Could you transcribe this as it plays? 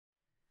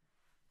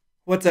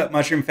What's up,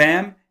 Mushroom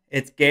Fam?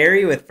 It's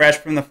Gary with Fresh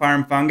from the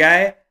Farm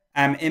Fungi.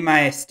 I'm in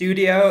my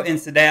studio in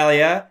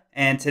Sedalia,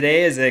 and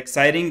today is an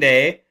exciting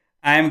day.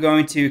 I'm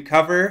going to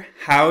cover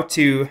how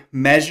to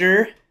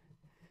measure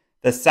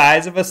the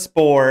size of a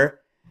spore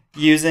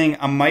using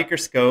a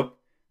microscope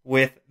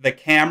with the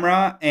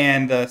camera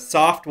and the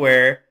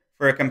software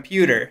for a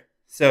computer.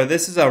 So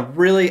this is a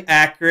really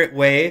accurate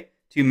way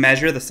to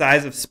measure the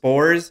size of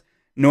spores.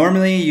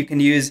 Normally you can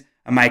use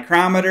a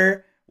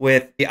micrometer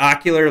with the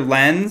ocular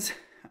lens,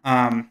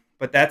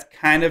 but that's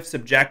kind of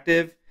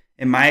subjective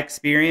in my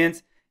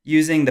experience,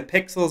 using the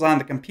pixels on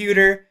the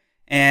computer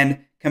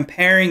and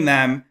comparing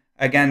them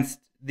against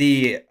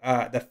the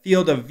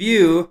field of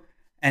view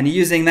and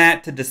using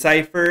that to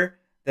decipher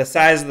the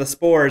size of the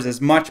spores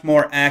is much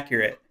more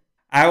accurate.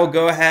 I will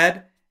go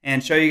ahead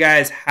and show you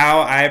guys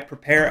how I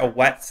prepare a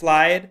wet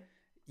slide.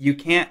 You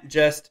can't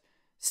just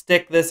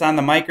stick this on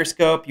the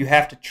microscope. You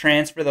have to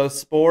transfer those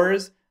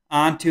spores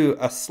onto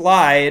a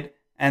slide,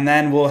 and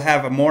then we'll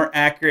have a more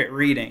accurate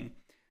reading.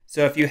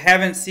 So if you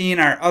haven't seen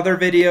our other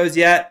videos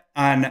yet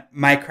on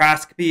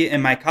microscopy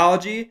and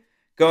mycology,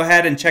 go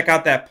ahead and check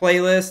out that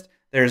playlist.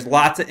 There's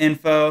lots of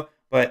info,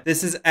 but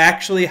this is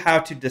actually how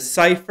to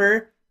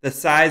decipher the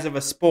size of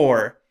a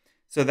spore.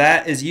 So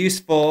that is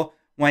useful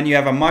when you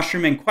have a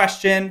mushroom in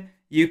question.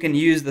 You can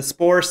use the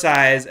spore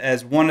size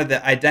as one of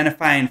the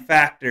identifying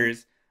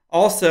factors.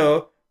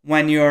 Also,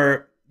 when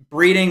you're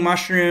breeding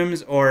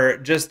mushrooms or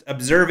just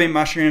observing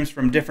mushrooms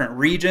from different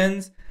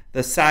regions,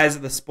 the size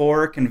of the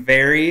spore can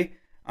vary.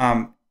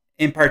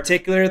 In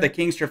particular, the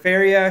King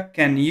Stropharia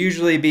can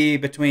usually be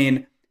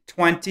between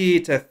 20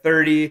 to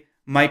 30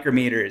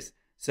 micrometers.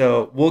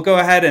 So we'll go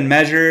ahead and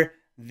measure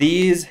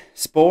these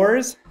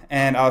spores,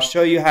 and I'll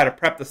show you how to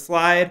prep the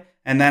slide,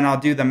 and then I'll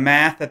do the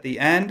math at the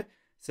end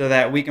so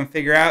that we can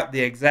figure out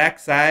the exact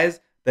size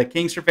of the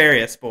King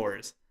Stropharia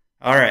spores.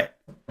 All right,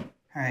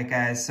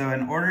 guys, so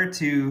in order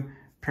to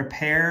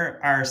prepare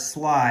our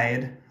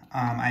slide,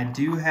 I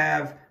do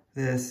have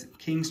this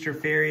King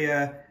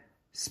Stropharia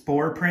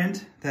spore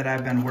print that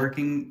I've been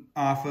working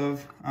off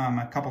of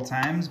a couple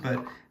times,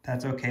 but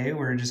that's okay.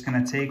 We're just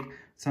going to take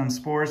some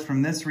spores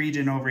from this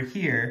region over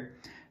here.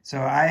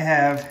 So I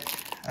have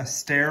a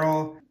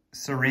sterile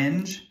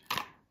syringe,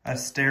 a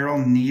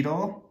sterile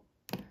needle,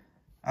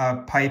 a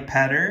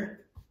pipetter.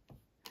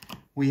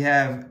 We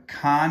have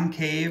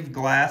concave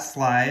glass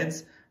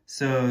slides.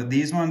 So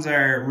these ones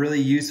are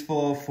really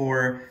useful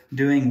for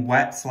doing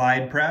wet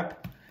slide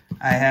prep.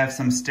 I have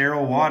some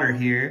sterile water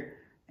here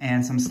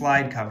and some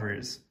slide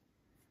covers.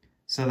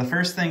 So the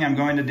first thing I'm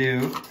going to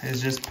do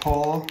is just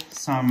pull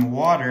some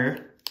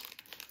water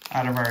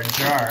out of our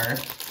jar,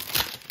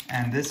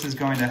 and this is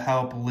going to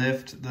help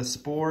lift the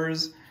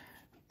spores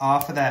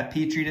off of that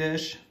petri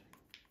dish,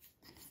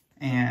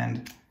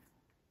 and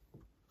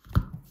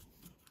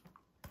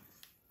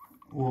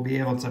we'll be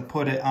able to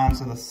put it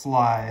onto the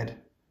slide.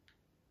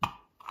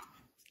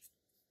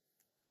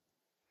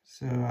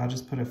 So I'll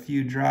just put a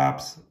few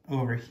drops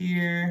over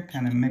here,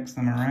 kind of mix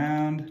them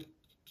around.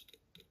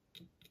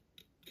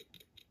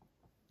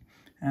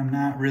 I'm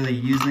not really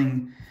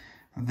using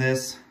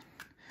this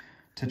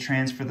to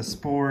transfer the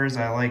spores.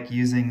 I like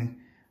using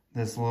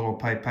this little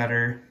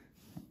pipetter.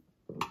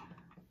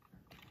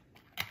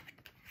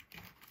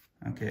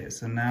 Okay,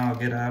 so now I'll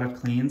get out a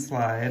clean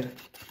slide,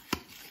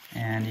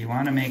 and you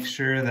want to make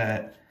sure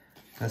that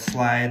the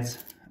slide's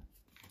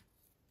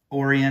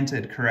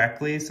oriented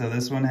correctly. So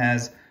this one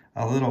has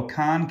a little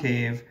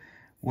concave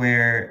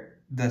where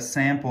the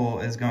sample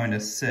is going to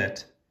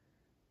sit.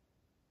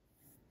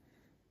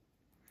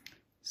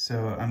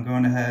 So I'm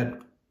going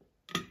ahead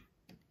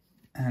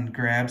and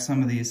grab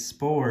some of these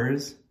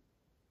spores.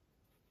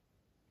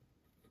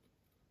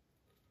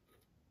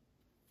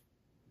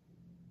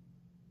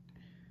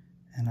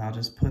 And I'll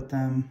just put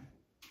them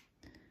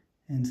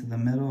into the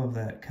middle of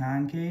that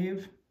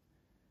concave.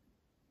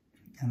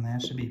 And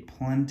that should be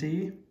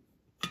plenty.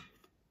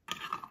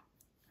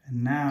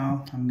 And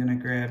now I'm going to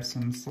grab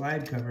some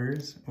slide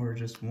covers, or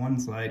just one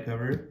slide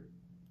cover.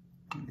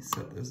 Let me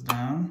set this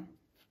down.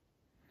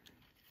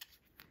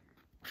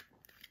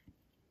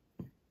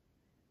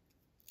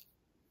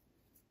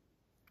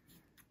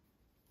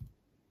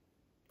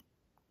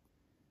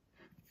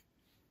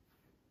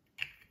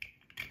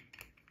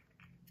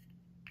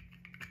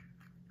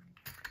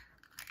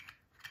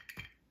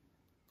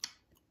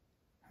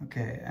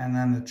 Okay, and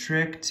then the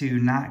trick to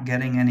not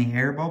getting any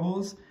air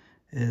bubbles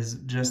is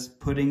just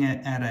putting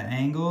it at an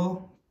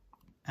angle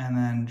and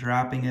then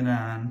dropping it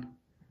on.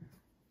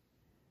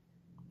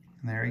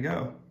 And there we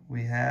go.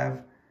 We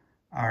have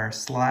our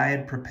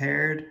slide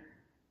prepared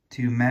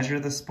to measure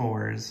the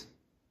spores.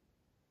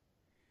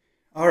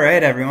 All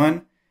right,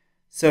 everyone.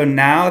 So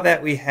now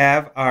that we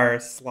have our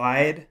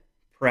slide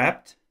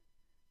prepped,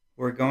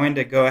 we're going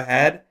to go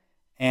ahead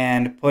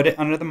and put it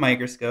under the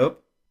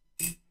microscope.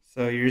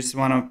 So you just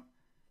want to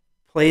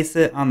place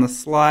it on the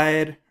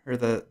slide or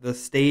the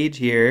stage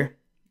here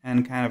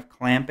and kind of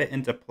clamp it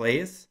into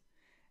place.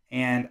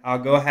 And I'll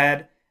go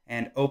ahead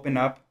and open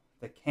up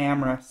the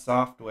camera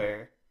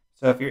software.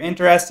 So if you're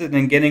interested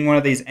in getting one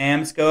of these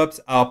Amscopes,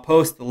 I'll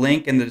post the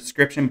link in the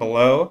description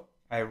below.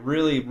 I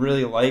really,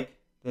 really like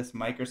this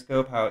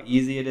microscope, how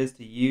easy it is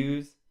to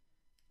use.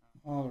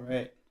 All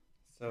right,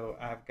 so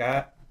I've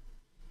got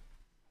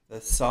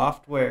the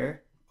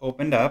software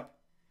opened up.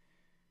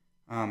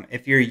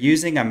 If you're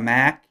using a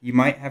Mac, you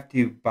might have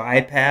to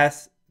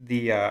bypass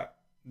the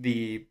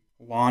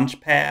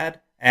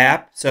Launchpad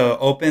app. So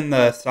open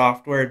the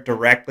software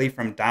directly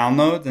from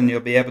downloads and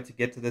you'll be able to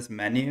get to this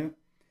menu.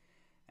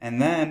 And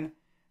then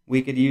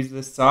we could use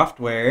this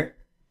software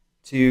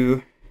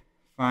to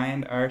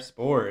find our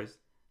spores.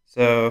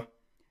 So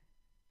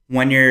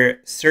when you're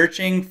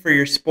searching for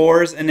your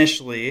spores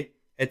initially,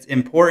 it's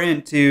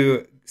important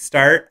to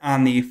start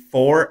on the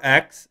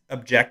 4x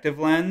objective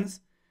lens.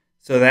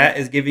 So that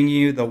is giving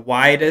you the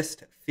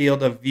widest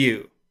field of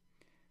view.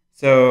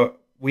 So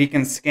we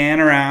can scan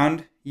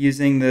around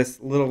using this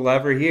little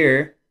lever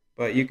here,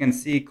 but you can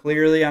see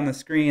clearly on the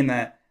screen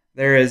that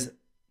there is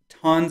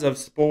tons of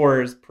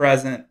spores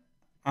present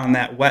on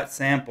that wet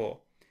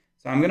sample.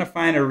 So I'm going to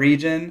find a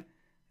region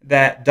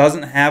that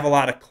doesn't have a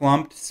lot of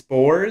clumped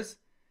spores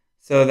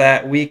so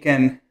that we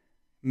can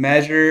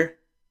measure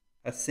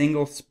a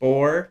single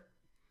spore.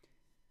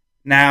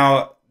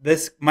 Now,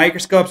 this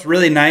microscope's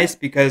really nice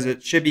because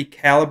it should be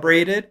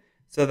calibrated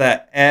so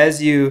that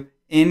as you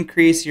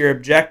increase your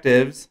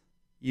objectives,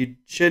 you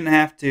shouldn't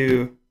have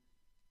to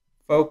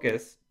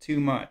focus too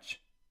much.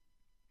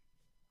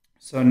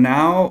 So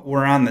now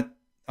we're on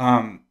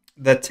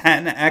the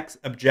 10x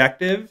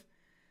objective.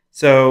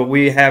 So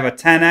we have a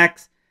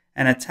 10x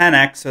and a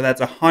 10x, so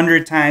that's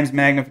 100 times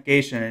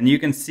magnification. And you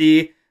can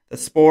see the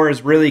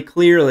spores really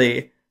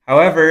clearly.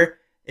 However,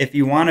 if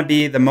you want to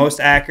be the most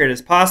accurate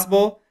as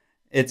possible,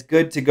 it's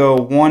good to go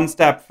one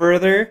step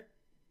further,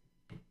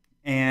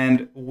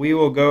 and we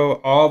will go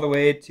all the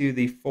way to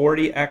the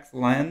 40x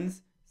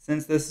lens.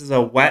 Since this is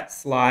a wet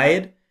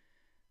slide,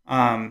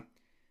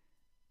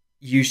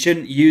 you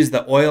shouldn't use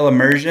the oil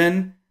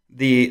immersion.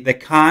 The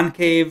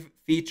concave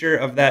feature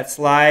of that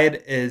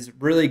slide is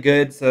really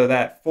good, so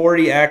that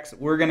 40x,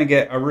 we're going to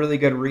get a really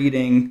good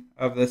reading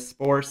of the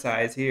spore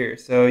size here.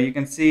 So you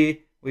can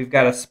see we've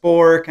got a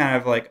spore, kind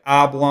of like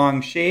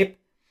oblong shape,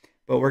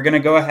 but we're going to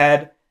go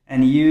ahead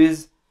and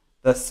use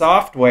the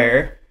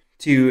software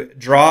to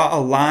draw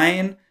a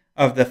line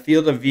of the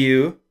field of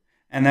view,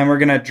 and then we're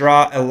going to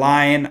draw a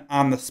line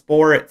on the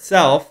spore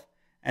itself,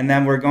 and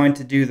then we're going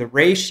to do the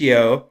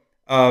ratio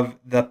of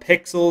the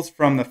pixels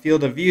from the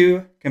field of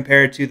view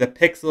compared to the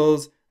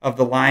pixels of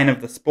the line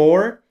of the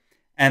spore,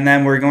 and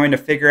then we're going to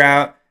figure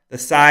out the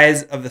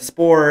size of the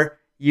spore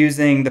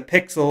using the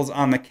pixels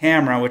on the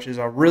camera, which is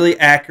a really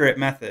accurate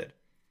method.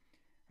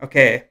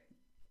 Okay,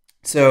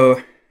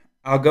 so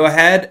I'll go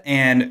ahead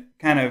and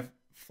kind of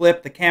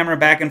flip the camera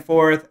back and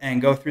forth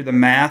and go through the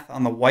math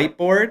on the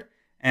whiteboard,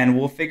 and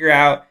we'll figure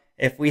out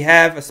if we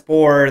have a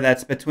spore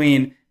that's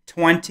between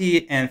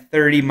 20 and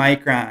 30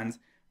 microns,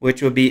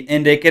 which would be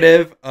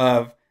indicative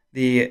of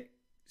the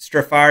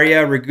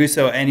Stropharia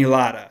rugoso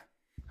annulata.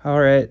 All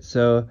right,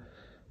 so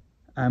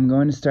I'm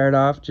going to start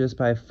off just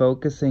by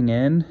focusing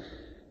in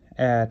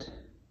at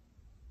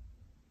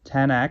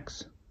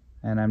 10x,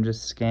 and I'm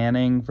just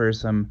scanning for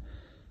some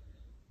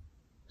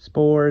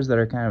spores that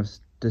are kind of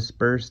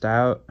dispersed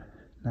out,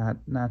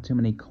 not too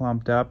many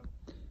clumped up,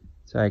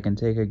 so I can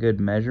take a good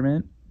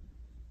measurement.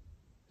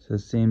 So it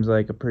seems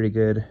like a pretty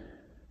good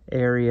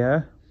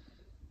area.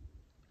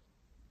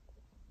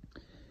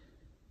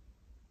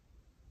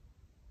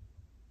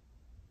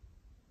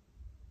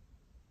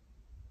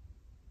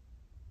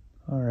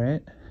 All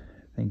right,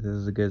 I think this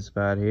is a good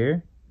spot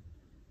here.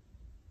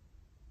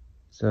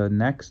 So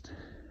next,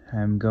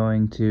 I'm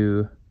going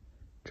to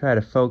try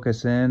to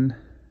focus in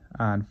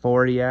on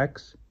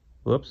 40x.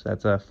 Whoops,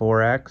 that's a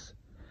 4x.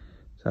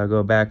 So I'll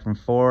go back from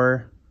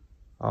 4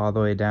 all the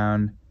way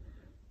down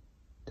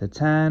to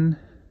 10,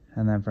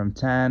 and then from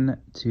 10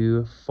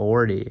 to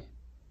 40.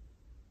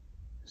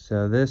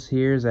 So this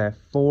here's at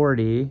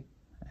 40,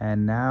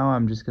 and now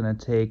I'm just going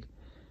to take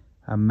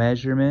a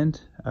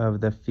measurement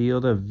of the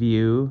field of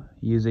view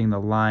using the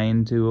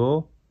line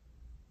tool.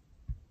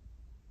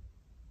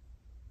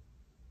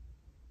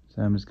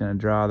 So I'm just going to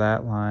draw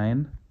that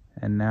line,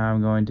 and now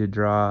I'm going to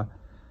draw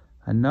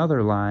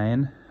another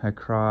line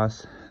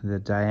across the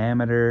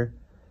diameter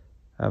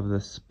of the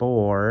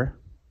spore.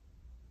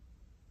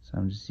 So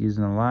I'm just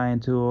using the line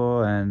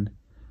tool and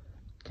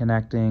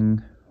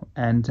connecting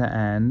end to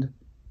end.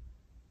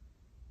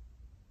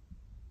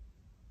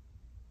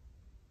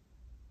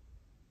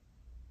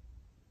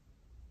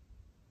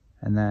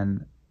 And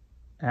then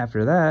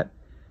after that,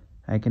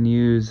 I can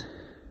use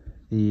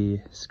the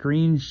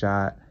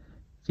screenshot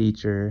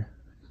feature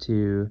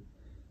to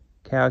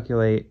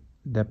calculate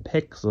the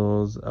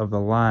pixels of the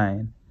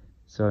line.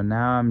 So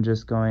now I'm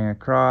just going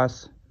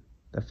across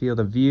the field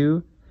of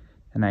view,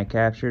 and I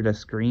captured a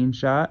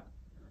screenshot,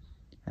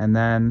 and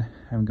then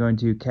I'm going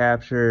to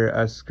capture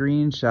a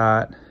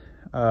screenshot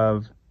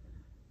of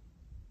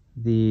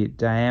the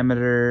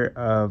diameter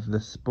of the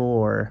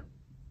spore.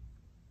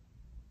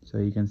 So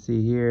you can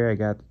see here I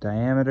got the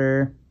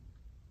diameter,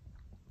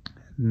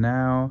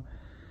 Now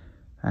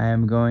I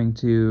am going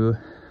to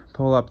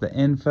pull up the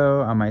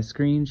info on my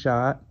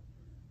screenshot,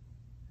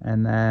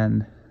 and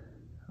then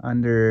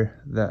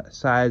under the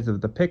size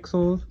of the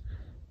pixels,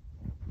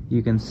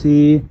 you can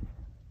see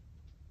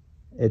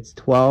it's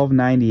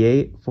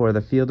 1298 for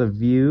the field of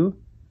view,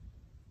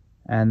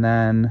 and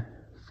then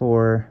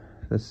for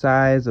the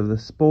size of the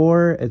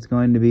spore, it's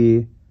going to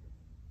be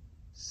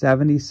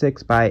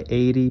 76 by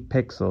 80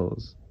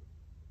 pixels.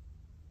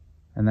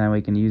 And then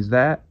we can use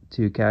that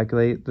to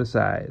calculate the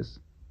size.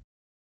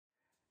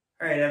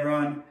 All right,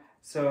 everyone.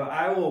 So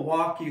I will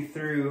walk you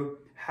through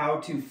how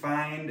to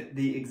find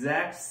the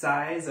exact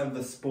size of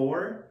the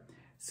spore.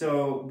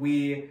 So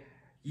we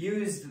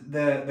used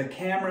the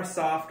camera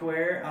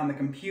software on the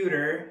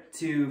computer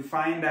to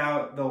find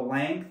out the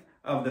length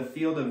of the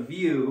field of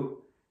view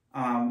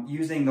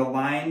using the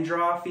line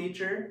draw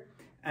feature.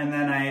 And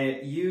then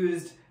I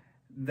used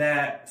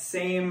that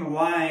same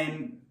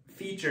line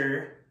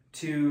feature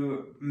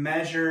to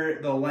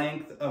measure the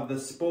length of the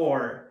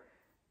spore.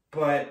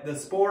 But the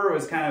spore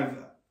was kind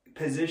of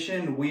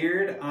positioned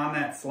weird on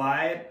that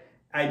slide.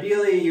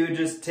 Ideally, you would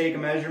just take a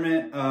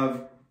measurement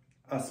of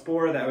a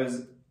spore that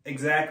was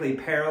exactly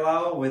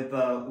parallel with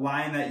the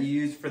line that you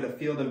used for the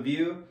field of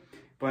view.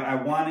 But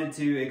I wanted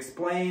to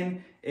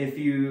explain if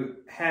you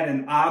had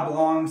an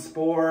oblong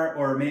spore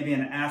or maybe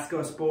an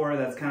Amscope spore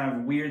that's kind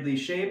of weirdly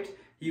shaped,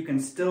 you can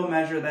still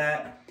measure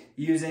that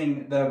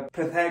using the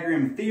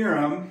Pythagorean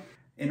theorem.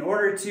 In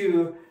order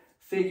to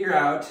figure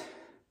out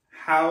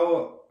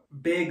how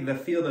big the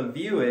field of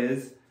view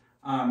is,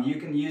 you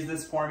can use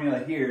this formula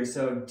here.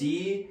 So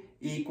D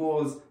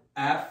equals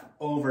F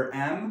over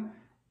M,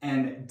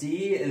 and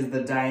D is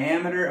the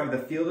diameter of the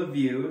field of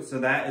view. So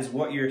that is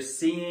what you're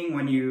seeing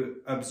when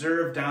you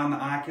observe down the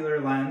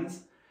ocular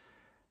lens.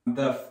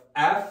 The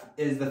F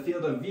is the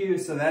field of view,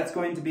 so that's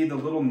going to be the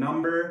little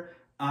number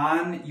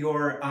on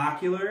your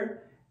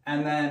ocular.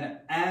 And then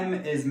M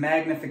is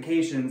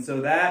magnification,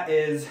 so that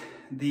is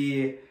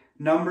the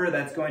number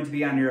that's going to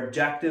be on your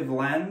objective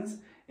lens.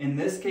 In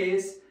this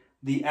case,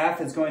 the F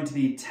is going to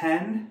be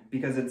 10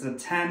 because it's a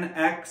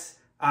 10x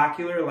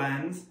ocular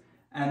lens.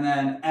 And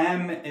then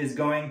M is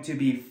going to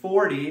be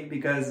 40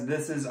 because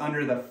this is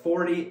under the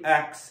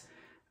 40x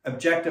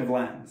objective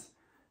lens.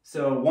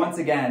 So once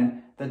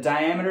again, the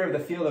diameter of the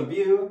field of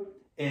view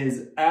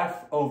is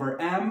F over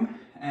M,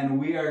 and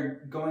we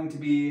are going to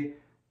be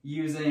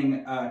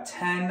using a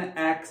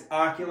 10x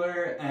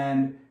ocular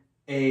and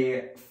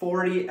a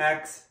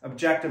 40x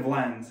objective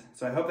lens.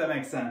 So I hope that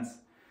makes sense.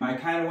 I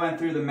kind of went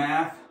through the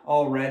math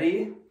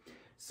already.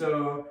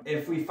 So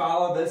if we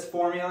follow this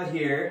formula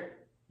here,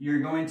 you're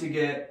going to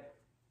get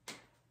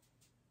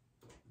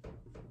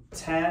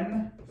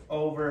 10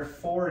 over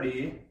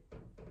 40,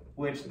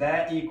 which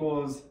that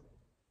equals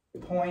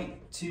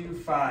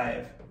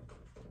 0.25,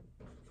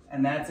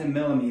 and that's in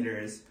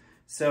millimeters.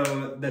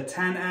 So the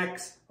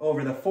 10x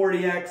over the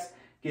 40x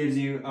gives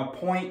you a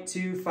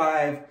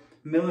 0.25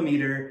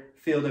 millimeter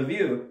field of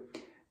view.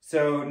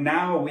 So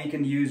now we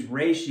can use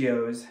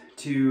ratios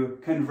to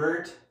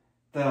convert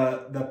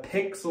the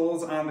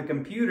pixels on the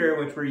computer,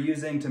 which we're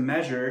using to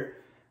measure,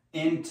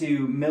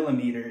 into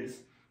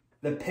millimeters.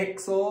 The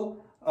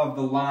pixel of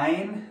the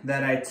line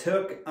that I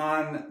took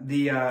on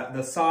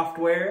the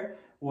software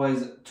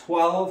was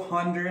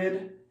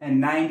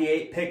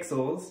 1298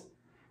 pixels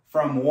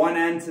from one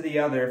end to the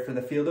other for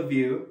the field of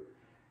view.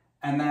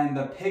 And then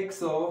the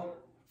pixel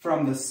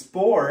from the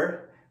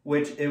spore,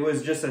 which it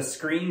was just a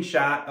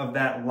screenshot of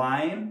that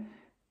line,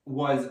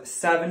 was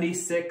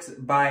 76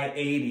 by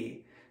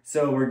 80.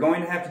 So we're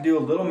going to have to do a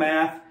little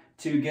math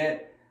to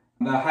get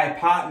the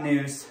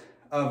hypotenuse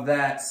of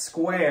that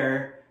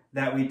square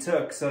that we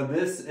took. So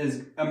this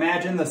is,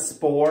 imagine the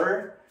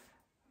spore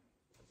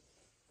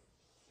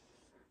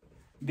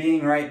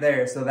being right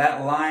there. So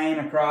that line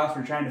across,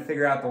 we're trying to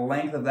figure out the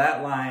length of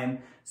that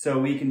line so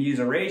we can use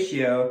a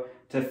ratio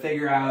to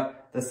figure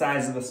out the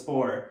size of the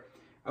spore.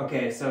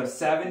 Okay, so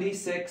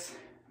 76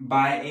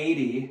 by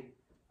 80,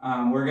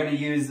 we're going to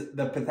use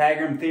the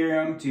Pythagorean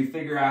theorem to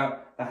figure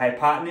out the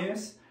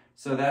hypotenuse.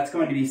 So that's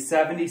going to be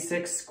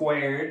 76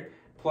 squared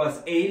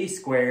plus 80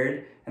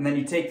 squared, and then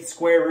you take the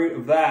square root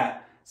of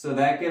that. So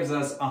that gives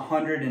us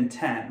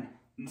 110.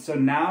 So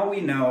now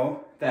we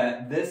know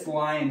that this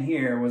line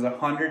here was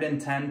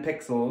 110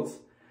 pixels.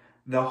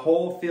 The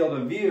whole field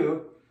of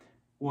view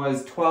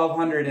was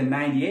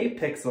 1298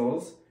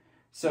 pixels.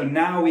 So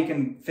now we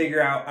can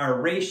figure out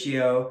our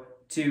ratio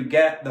to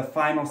get the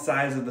final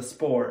size of the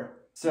spore.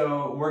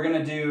 So we're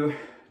going to do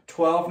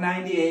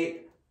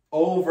 1298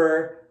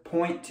 over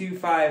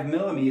 0.25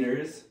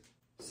 millimeters.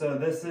 So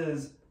this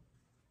is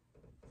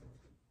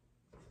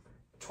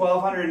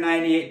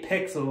 1298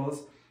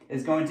 pixels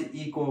is going to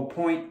equal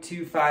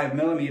 0.25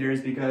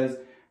 millimeters because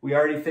we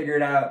already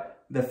figured out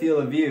the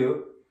field of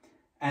view.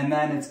 And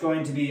then it's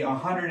going to be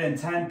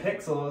 110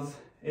 pixels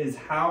is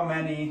how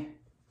many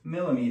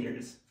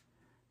millimeters?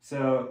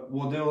 So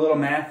we'll do a little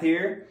math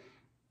here.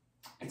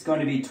 It's going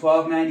to be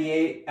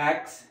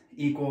 1298x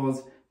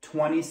equals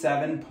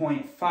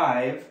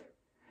 27.5.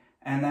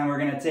 And then we're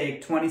going to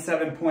take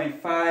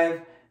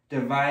 27.5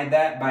 divide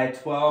that by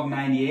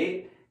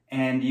 1298,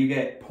 and you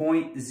get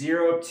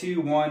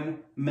 0.021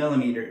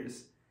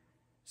 millimeters.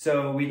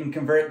 So we can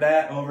convert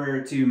that over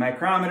to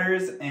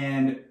micrometers,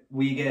 and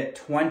we get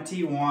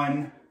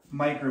 21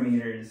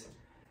 micrometers.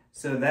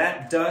 So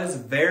that does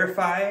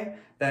verify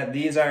that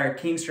these are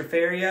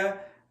Kingstropharia.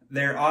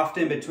 They're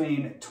often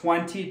between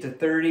 20 to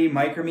 30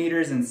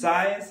 micrometers in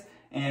size,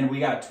 and we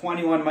got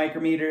 21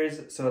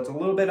 micrometers, so it's a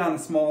little bit on the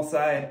small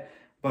side,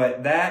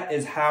 but that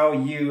is how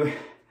you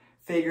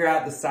figure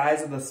out the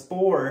size of the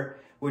spore,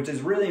 which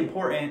is really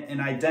important in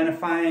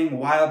identifying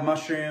wild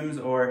mushrooms,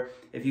 or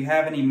if you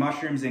have any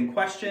mushrooms in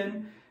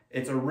question.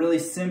 It's a really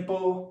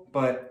simple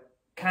but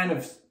kind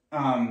of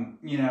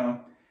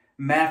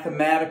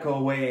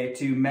mathematical way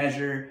to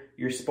measure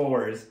your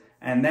spores.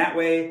 And that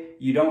way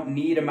you don't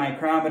need a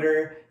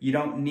micrometer, you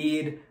don't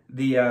need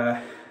the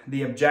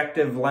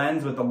objective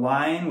lens with the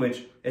line,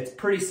 which it's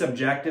pretty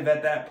subjective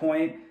at that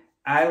point.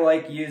 I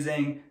like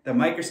using the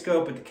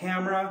microscope with the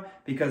camera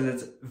because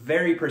it's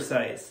very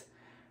precise.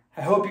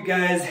 I hope you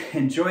guys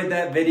enjoyed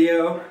that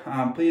video.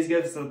 Please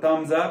give us a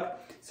thumbs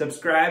up.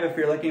 Subscribe if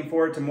you're looking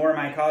forward to more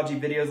mycology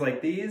videos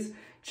like these.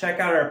 Check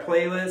out our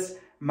playlist,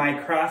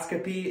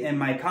 Microscopy and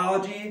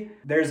Mycology.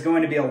 There's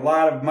going to be a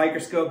lot of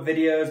microscope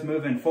videos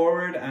moving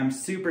forward. I'm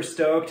super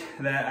stoked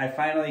that I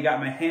finally got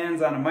my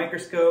hands on a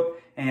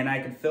microscope and I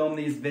can film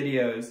these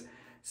videos.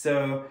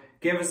 So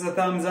give us a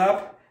thumbs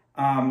up.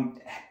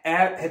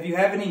 If you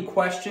have any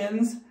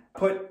questions,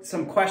 put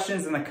some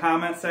questions in the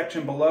comment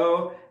section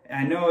below.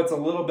 I know it's a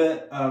little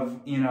bit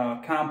of,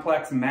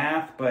 complex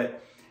math,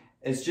 but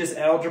it's just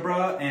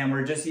algebra, and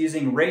we're just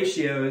using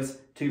ratios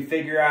to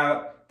figure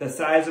out the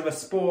size of a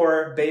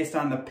spore based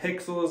on the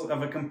pixels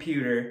of a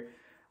computer.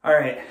 All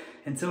right,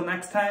 until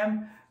next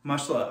time,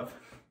 much love.